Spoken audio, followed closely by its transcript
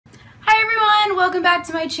Hi everyone, welcome back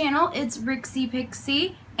to my channel. It's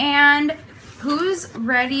RixiePixie, and who's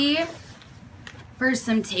ready for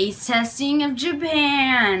some taste testing of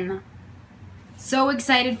Japan? So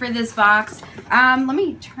excited for this box. Let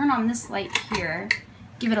me turn on this light here,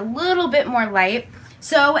 give it a little bit more light.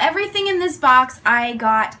 So everything in this box I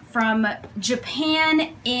got from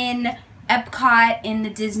Japan in Epcot in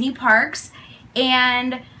the Disney parks,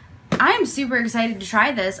 and I'm super excited to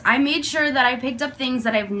try this. I made sure that I picked up things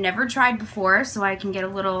that I've never tried before so I can get a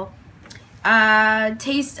little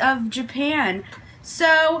taste of Japan.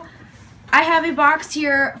 So I have a box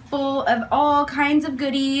here full of all kinds of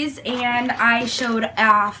goodies, and I showed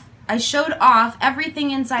off everything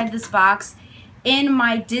inside this box in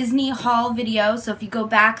my Disney haul video. So if you go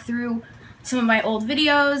back through some of my old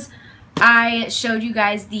videos, I showed you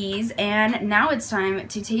guys these, and now it's time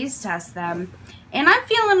to taste test them. And I'm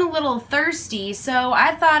feeling a little thirsty, so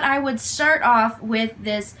I thought I would start off with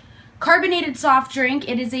this carbonated soft drink.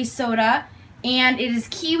 It is a soda, and it is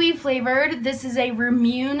kiwi flavored. This is a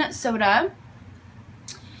Ramune soda,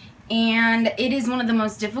 and it is one of the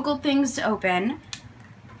most difficult things to open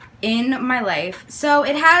in my life. So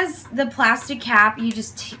it has the plastic cap. You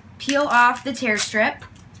just peel off the tear strip,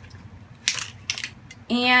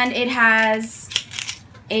 and it has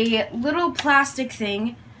a little plastic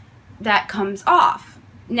thing that comes off.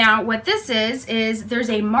 Now what this is there's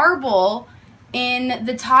a marble in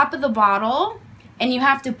the top of the bottle, and you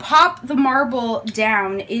have to pop the marble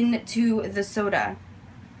down into the soda.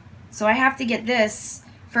 So I have to get this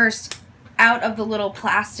first out of the little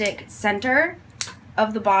plastic center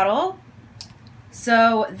of the bottle.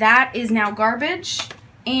 So that is now garbage,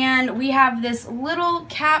 and we have this little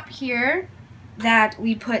cap here that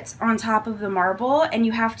we put on top of the marble, and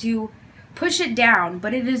you have to push it down,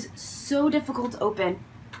 but it is so difficult to open.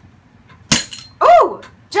 Oh,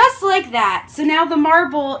 just like that. So now the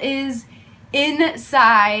marble is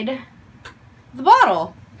inside the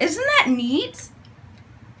bottle. Isn't that neat?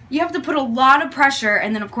 You have to put a lot of pressure,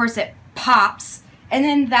 and then of course it pops, and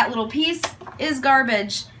then that little piece is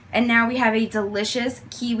garbage. And now we have a delicious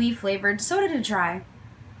kiwi flavored soda to try.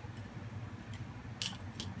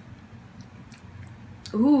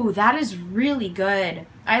 Ooh, that is really good.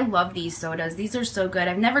 I love these sodas. These are so good.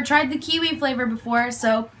 I've never tried the kiwi flavor before,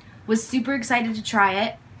 so was super excited to try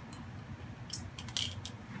it.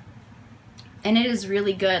 And it is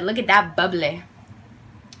really good. Look at that bubbly.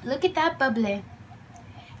 Look at that bubbly.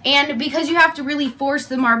 And because you have to really force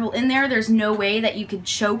the marble in there, there's no way that you could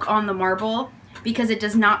choke on the marble because it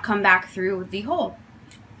does not come back through the hole.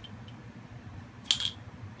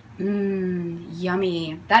 Mmm,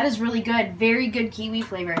 yummy. That is really good. Very good kiwi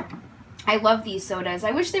flavor. I love these sodas.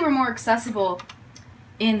 I wish they were more accessible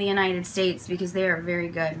in the United States because they are very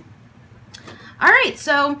good. Alright,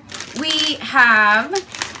 so we have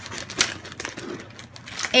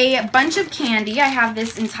a bunch of candy. I have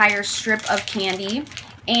this entire strip of candy,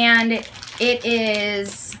 and it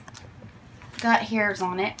is got hairs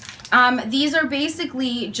on it. These are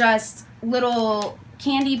basically just little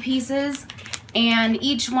candy pieces, and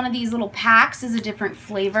each one of these little packs is a different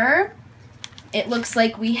flavor. It looks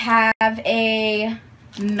like we have a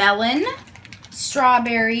melon,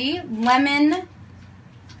 strawberry, lemon,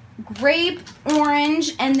 grape,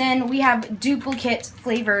 orange, and then we have duplicate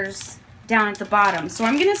flavors down at the bottom. So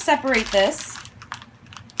I'm going to separate this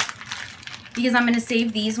because I'm going to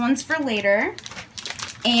save these ones for later.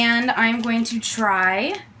 And I'm going to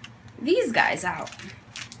try these guys out.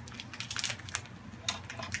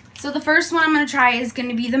 So the first one I'm going to try is going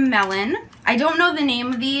to be the melon. I don't know the name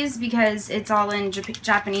of these because it's all in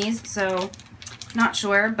Japanese, so not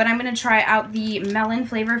sure. But I'm going to try out the melon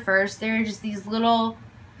flavor first. They're just these little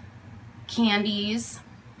candies.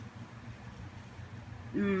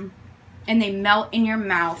 And they melt in your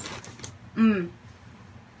mouth.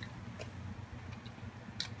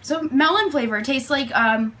 So melon flavor tastes like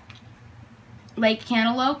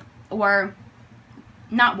cantaloupe, or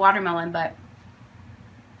not watermelon, but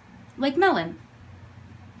like melon,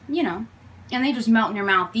 you know, and they just melt in your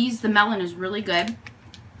mouth. The melon is really good.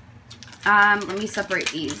 Let me separate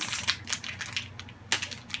these.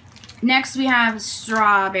 Next we have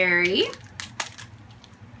strawberry,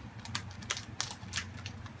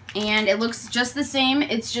 and it looks just the same,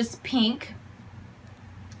 it's just pink.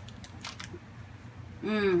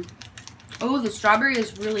 Oh, the strawberry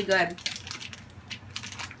is really good.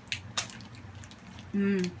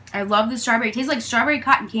 I love the strawberry. It tastes like strawberry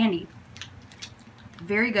cotton candy.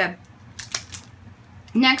 Very good.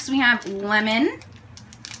 Next we have lemon,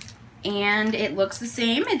 and it looks the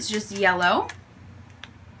same. It's just yellow.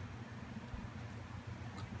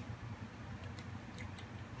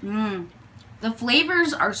 The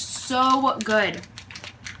flavors are so good.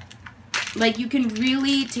 Like, you can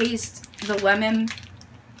really taste the lemon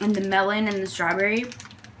and the melon and the strawberry.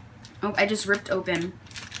 Oh, I just ripped open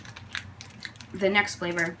the next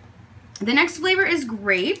flavor. The next flavor is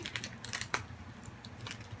grape.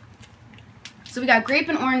 So we got grape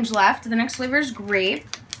and orange left. The next flavor is grape.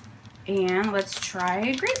 And let's try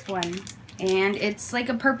a grape one. And it's like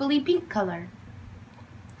a purpley pink color.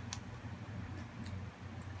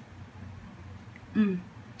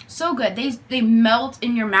 So good. They melt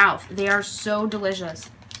in your mouth. They are so delicious.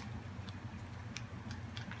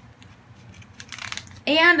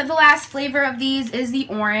 And the last flavor of these is the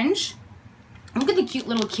orange. Look at the cute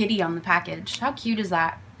little kitty on the package. How cute is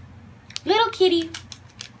that? Little kitty.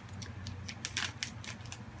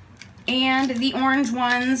 And the orange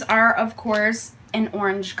ones are, of course, an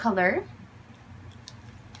orange color.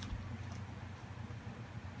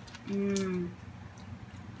 Ooh,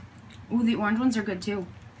 the orange ones are good too.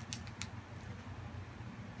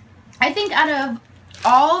 I think out of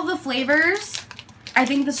all the flavors, I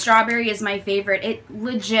think the strawberry is my favorite. It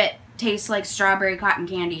legit tastes like strawberry cotton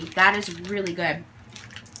candy. That is really good.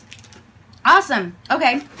 Awesome.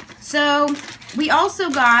 Okay, so we also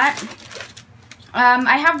got,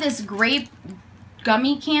 I have this grape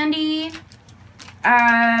gummy candy.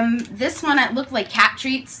 This one, it looked like cat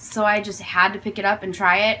treats, so I just had to pick it up and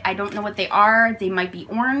try it. I don't know what they are. They might be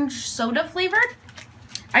orange soda flavored.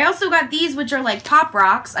 I also got these, which are like Pop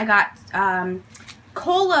Rocks. I got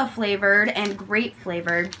cola flavored and grape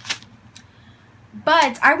flavored.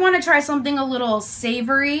 But I want to try something a little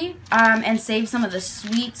savory and save some of the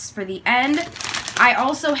sweets for the end. I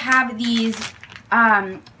also have these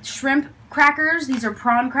shrimp crackers. These are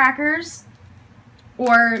prawn crackers,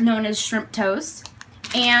 or known as shrimp toast.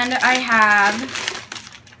 And I have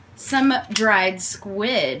some dried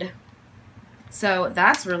squid. So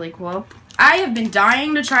that's really cool. I have been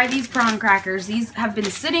dying to try these prawn crackers. These have been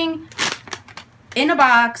sitting in a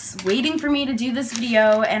box waiting for me to do this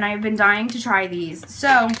video, and I've been dying to try these.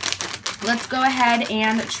 So let's go ahead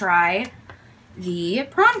and try the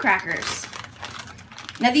prawn crackers.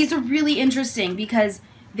 Now these are really interesting because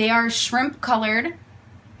they are shrimp colored,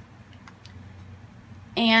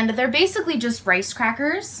 and they're basically just rice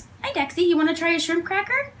crackers. Hi Dexy, you want to try a shrimp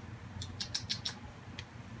cracker?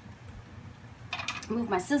 Move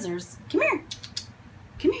my scissors. Come here.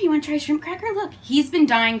 Come here, you want to try a shrimp cracker? Look, he's been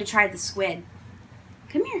dying to try the squid.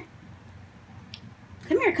 Come here.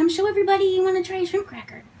 Come here, come show everybody you want to try a shrimp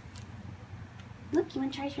cracker. Look, you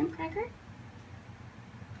want to try a shrimp cracker?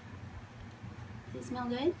 Does it smell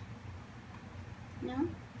good? No?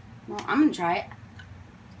 Well, I'm going to try it.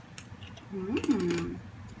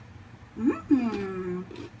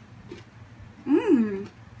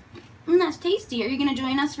 That's tasty. Are you going to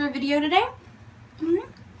join us for a video today?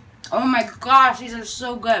 Oh my gosh, these are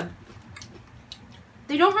so good.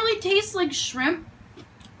 They don't really taste like shrimp.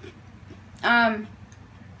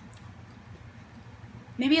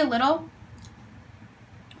 Maybe a little,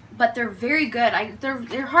 but they're very good.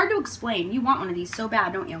 They're hard to explain. You want one of these so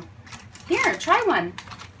bad, don't you? Here, try one.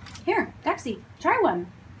 Here, Dexy, try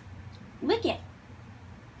one. Lick it.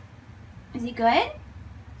 Is it good?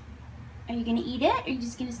 Are you gonna eat it, or are you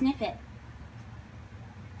just gonna sniff it?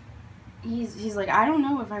 He's like, I don't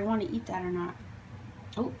know if I want to eat that or not.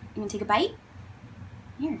 Oh, you gonna take a bite?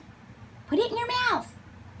 Here, put it in your mouth.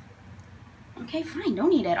 Okay, fine,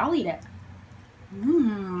 don't eat it. I'll eat it.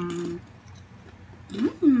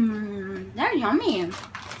 They're yummy.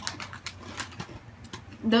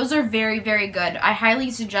 Those are very, very good. I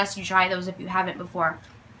highly suggest you try those if you haven't before.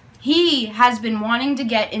 He has been wanting to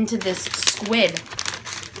get into this squid.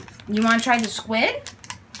 You want to try the squid?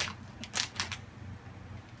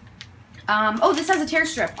 Oh, this has a tear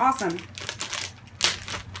strip. Awesome.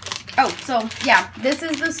 Oh, so, yeah, this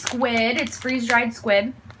is the squid. It's freeze-dried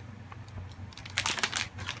squid.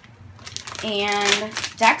 And,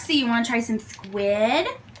 Dexy, you want to try some squid?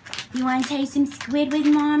 You want to try some squid with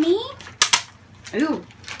Mommy? Ooh.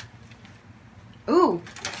 Ooh.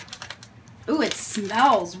 Ooh, it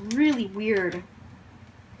smells really weird.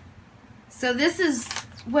 So this is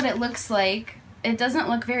what it looks like. It doesn't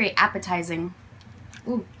look very appetizing.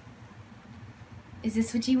 Ooh. Is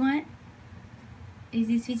this what you want? Is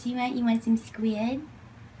this what you want? You want some squid?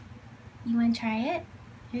 You want to try it?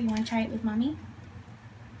 Here, you want to try it with Mommy?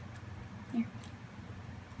 Here.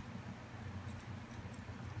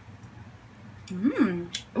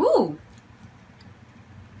 Ooh.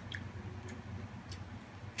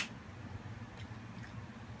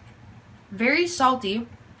 Very salty.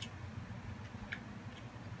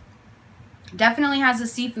 Definitely has a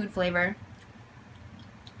seafood flavor.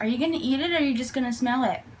 Are you going to eat it, or are you just going to smell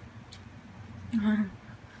it?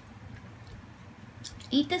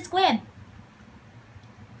 Eat the squid.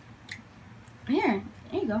 Here,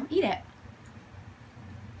 there you go. Eat it.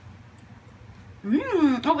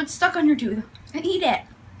 Mmm. Oh, it's stuck on your tooth. Eat it.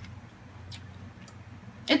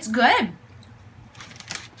 It's good.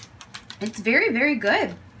 It's very, very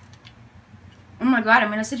good. Oh my god, I'm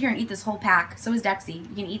going to sit here and eat this whole pack. So is Dexy.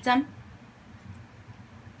 You can eat some?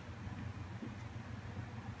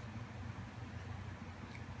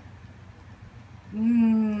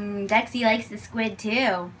 Mmm. Dexy likes the squid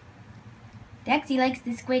too. Dexy likes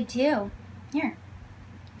the squid too. Here.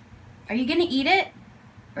 Are you going to eat it?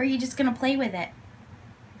 Or are you just going to play with it?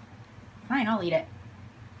 Fine, I'll eat it.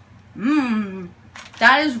 Mmm.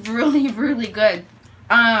 That is really, really good.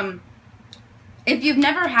 If you've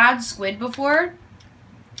never had squid before,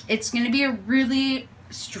 it's going to be a really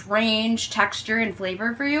strange texture and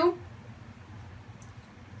flavor for you.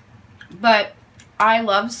 But I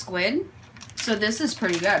love squid, so this is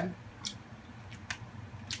pretty good.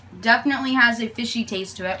 Definitely has a fishy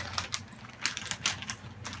taste to it.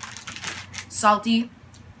 Salty,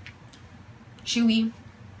 chewy,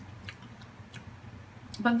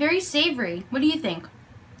 but very savory. What do you think?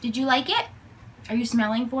 Did you like it? Are you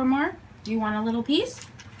smelling for more? Do you want a little piece?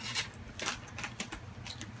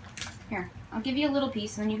 Here, I'll give you a little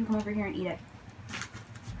piece and then you can come over here and eat it.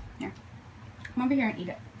 Here, come over here and eat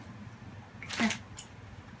it. Here.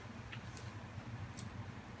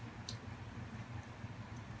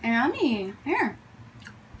 Yummy. Here.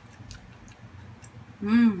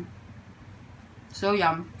 Mmm. So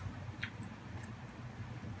yum.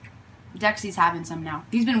 Dexy's having some now.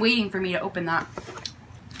 He's been waiting for me to open that.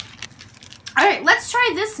 Alright, let's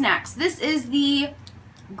try this next. This is the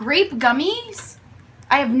grape gummies.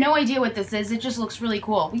 I have no idea what this is. It just looks really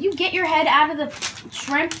cool. Will you get your head out of the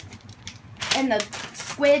shrimp and the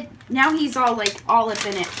squid? Now he's all like all up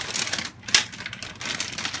in it.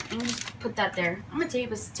 Let me just put that there. I'm going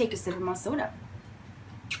to take a sip of my soda.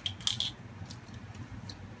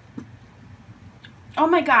 Oh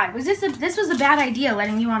my god, this was a bad idea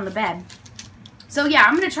letting you on the bed. So yeah,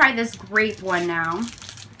 I'm going to try this grape one now.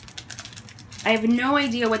 I have no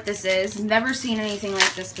idea what this is. Never seen anything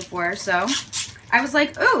like this before, so I was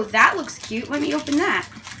like, oh, that looks cute. Let me open that.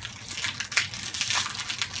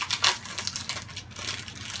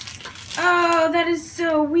 Oh, that is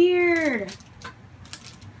so weird.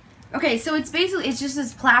 Okay, so it's just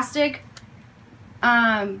this plastic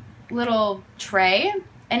little tray,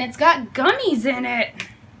 and it's got gummies in it.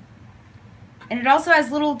 And it also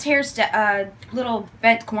has little little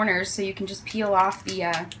bent corners, so you can just peel off the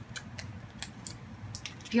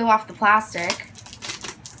plastic.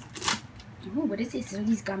 Oh, what is this? Are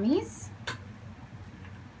these gummies?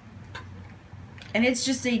 And it's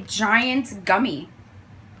just a giant gummy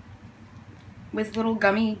with little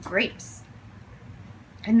gummy grapes.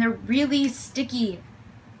 And they're really sticky.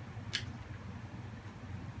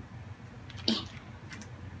 I'm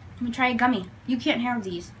gonna try a gummy. You can't have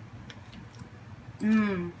these.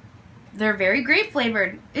 Mmm. They're very grape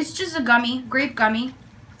flavored. It's just a gummy, grape gummy.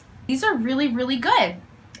 These are really, really good.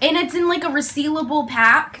 And it's in like a resealable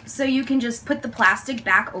pack, so you can just put the plastic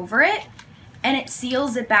back over it and it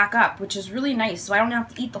seals it back up, which is really nice, so I don't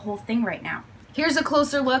have to eat the whole thing right now. Here's a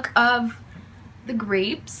closer look of the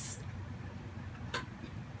grapes.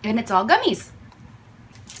 And it's all gummies.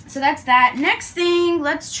 So that's that. Next thing,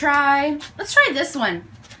 let's try this one.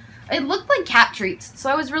 It looked like cat treats, so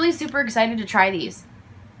I was really super excited to try these.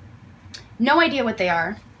 No idea what they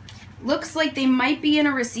are. Looks like they might be in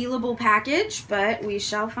a resealable package, but we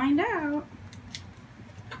shall find out.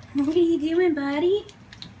 What are you doing, buddy?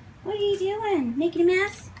 What are you doing? Making a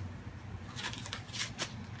mess?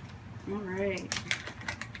 Alright.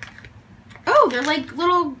 Oh, they're like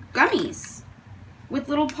little gummies with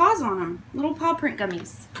little paws on them. Little paw print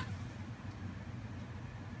gummies.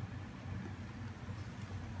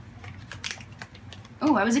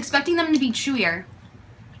 Oh, I was expecting them to be chewier.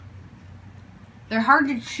 They're hard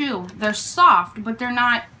to chew. They're soft, but they're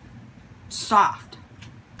not soft.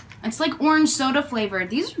 It's like orange soda flavored.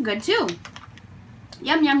 These are good too.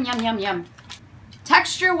 Yum, yum, yum, yum, yum.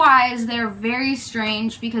 Texture-wise, they're very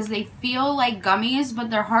strange because they feel like gummies, but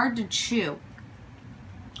they're hard to chew.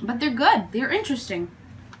 But they're good. They're interesting.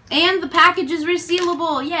 And the package is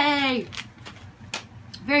resealable. Yay!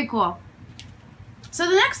 Very cool. So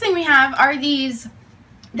the next thing we have are these.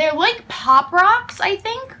 They're like Pop Rocks, I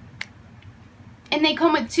think. And they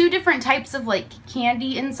come with two different types of like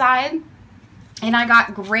candy inside. And I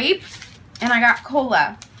got grape and I got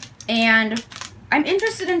cola. And I'm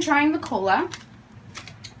interested in trying the cola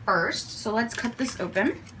first. So let's cut this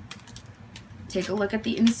open. Take a look at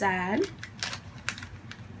the inside.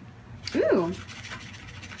 Ooh.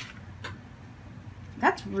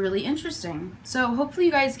 That's really interesting. So hopefully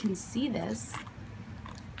you guys can see this.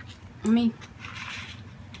 Let me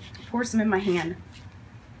pour some in my hand.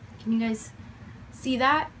 Can you guys see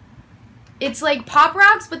that? It's like Pop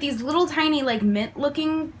Rocks, but these little tiny like mint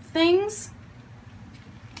looking things.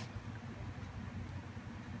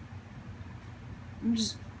 I'm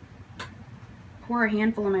just pour a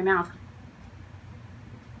handful in my mouth.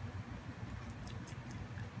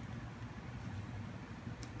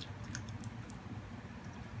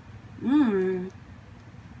 Mmm.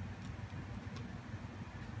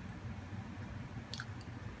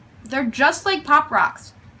 They're just like Pop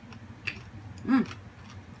Rocks. Mmm.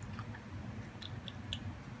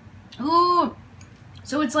 Ooh.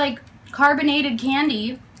 So it's like carbonated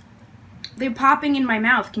candy. They're popping in my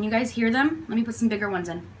mouth. Can you guys hear them? Let me put some bigger ones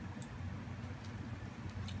in.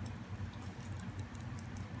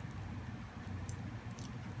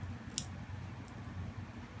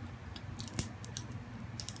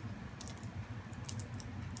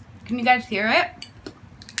 Can you guys hear it?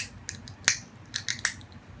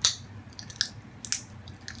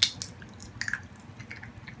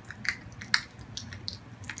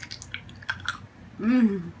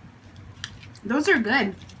 Mmm. Those are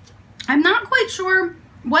good. I'm not quite sure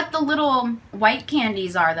what the little white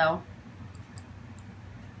candies are though.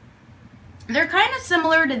 They're kind of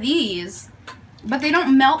similar to these, but they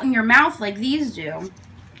don't melt in your mouth like these do.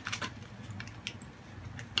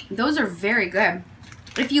 Those are very good.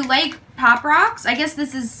 If you like Pop Rocks, I guess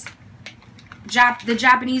this is the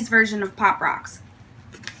Japanese version of Pop Rocks.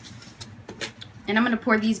 And I'm going to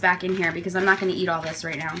pour these back in here because I'm not going to eat all this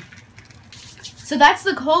right now. So that's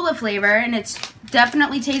the cola flavor, and it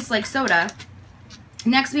definitely tastes like soda.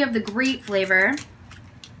 Next we have the grape flavor.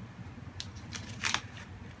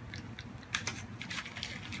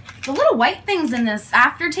 The little white things in this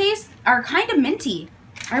aftertaste are kind of minty.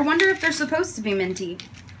 I wonder if they're supposed to be minty.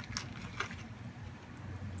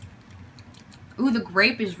 Ooh, the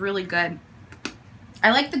grape is really good. I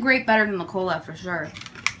like the grape better than the cola for sure.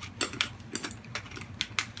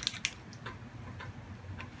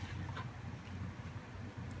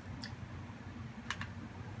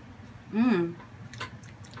 Mmm.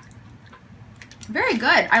 Very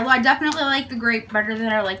good. I definitely like the grape better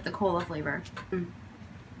than I like the cola flavor.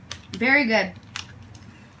 Very good.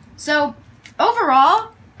 So,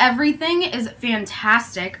 overall, everything is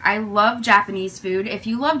fantastic. I love Japanese food. If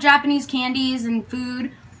you love Japanese candies and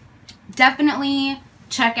food, definitely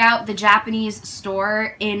check out the Japanese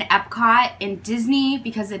store in Epcot in Disney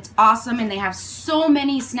because it's awesome and they have so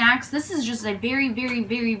many snacks. This is just a very, very,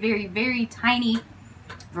 very, very, very tiny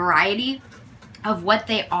variety of what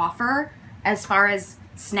they offer as far as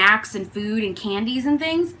snacks and food and candies and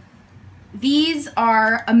things. These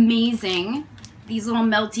are amazing. These little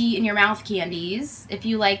melty in your mouth candies. If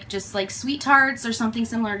you like just like sweet tarts or something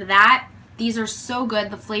similar to that, these are so good.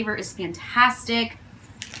 The flavor is fantastic.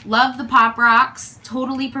 Love the Pop Rocks.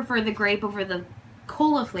 Totally prefer the grape over the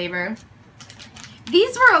cola flavor.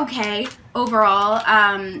 These were okay overall.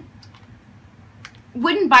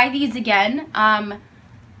 Wouldn't buy these again,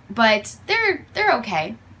 but they're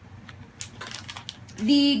okay.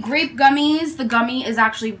 The grape gummies, the gummy is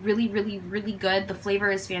actually really, really, really good. The flavor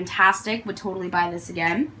is fantastic. Would totally buy this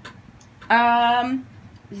again.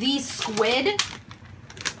 The squid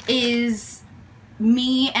is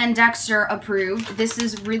me and Dexter approved. This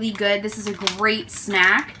is really good. This is a great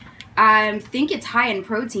snack. I think it's high in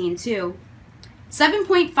protein too.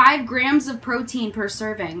 7.5 grams of protein per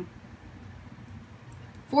serving.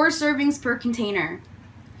 4 servings per container.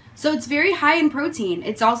 So it's very high in protein.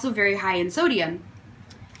 It's also very high in sodium.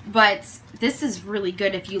 But this is really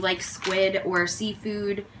good if you like squid or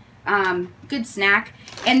seafood. Good snack.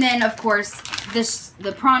 And then, of course,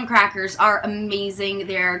 the prawn crackers are amazing.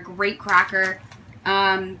 They're a great cracker.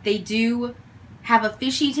 They do have a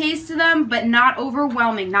fishy taste to them, but not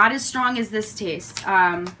overwhelming. Not as strong as this taste.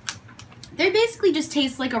 They basically just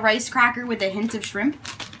taste like a rice cracker with a hint of shrimp.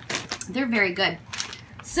 They're very good.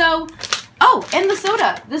 So, oh, and the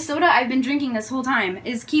soda. The soda I've been drinking this whole time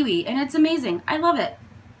is kiwi, and it's amazing. I love it.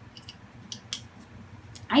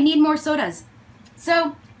 I need more sodas.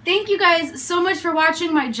 So, thank you guys so much for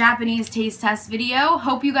watching my Japanese taste test video.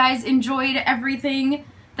 Hope you guys enjoyed everything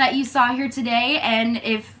that you saw here today. And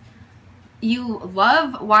if you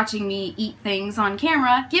love watching me eat things on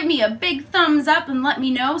camera, give me a big thumbs up and let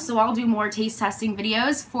me know so I'll do more taste testing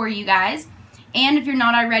videos for you guys. And if you're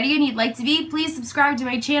not already and you'd like to be, please subscribe to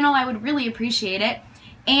my channel. I would really appreciate it.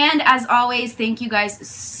 And as always, thank you guys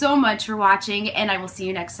so much for watching, and I will see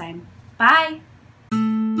you next time. Bye!